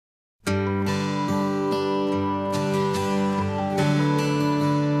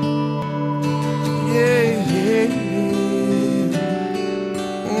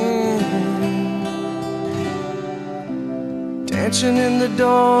dancing in the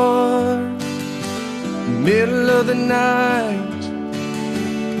dark, middle of the night,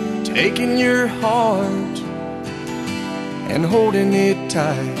 taking your heart and holding it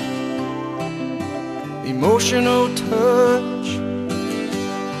tight. Emotional touch,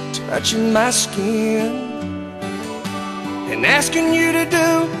 touching my skin, and asking you to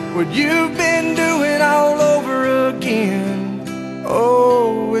do what you've been doing all over again.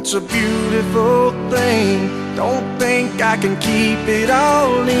 Oh, it's a beautiful thing. Don't think I can keep it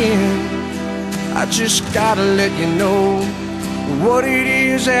all in. I just gotta let you know what it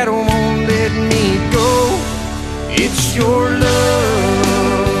is that won't let me go. It's your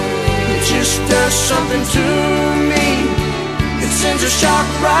love. It just does something to me. It sends a shock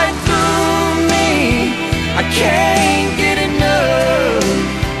right through me. I can't get enough.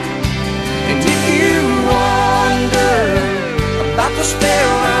 And if you wonder about the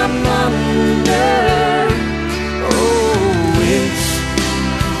spell I'm under, oh, it's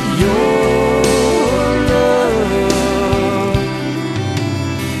your love.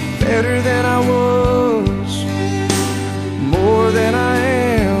 Better than I was, more than I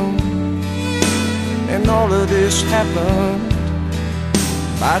am, and all of this happened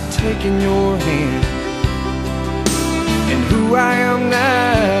by taking your hand. And who I am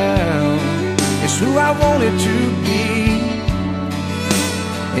now is who I wanted to be.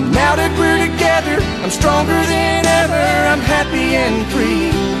 And now that we're together, I'm stronger than ever. I'm happy and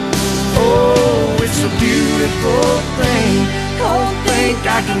free. Oh, it's a beautiful thing. Don't think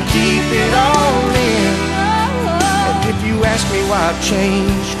I can keep it all in. And if you ask me why I've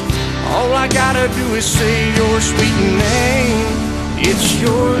changed, all I gotta do is say your sweet name. It's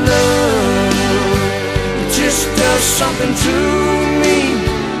your love. It just does something to me.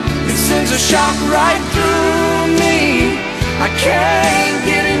 It sends a shock right through me. I can't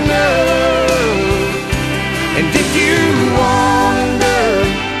get enough. And if you wonder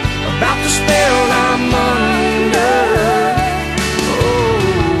about the spell I'm under,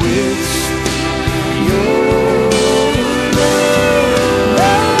 oh, it's your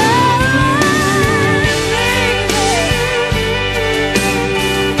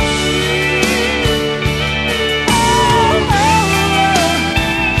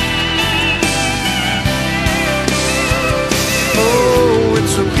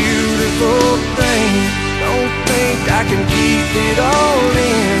thing. Don't think I can keep it all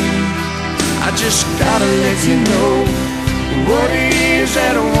in. I just gotta let you know what it is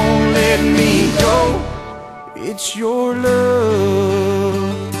that won't let me go. It's your love.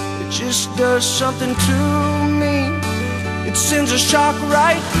 It just does something to me. It sends a shock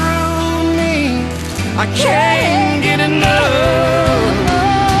right through me. I can't get enough.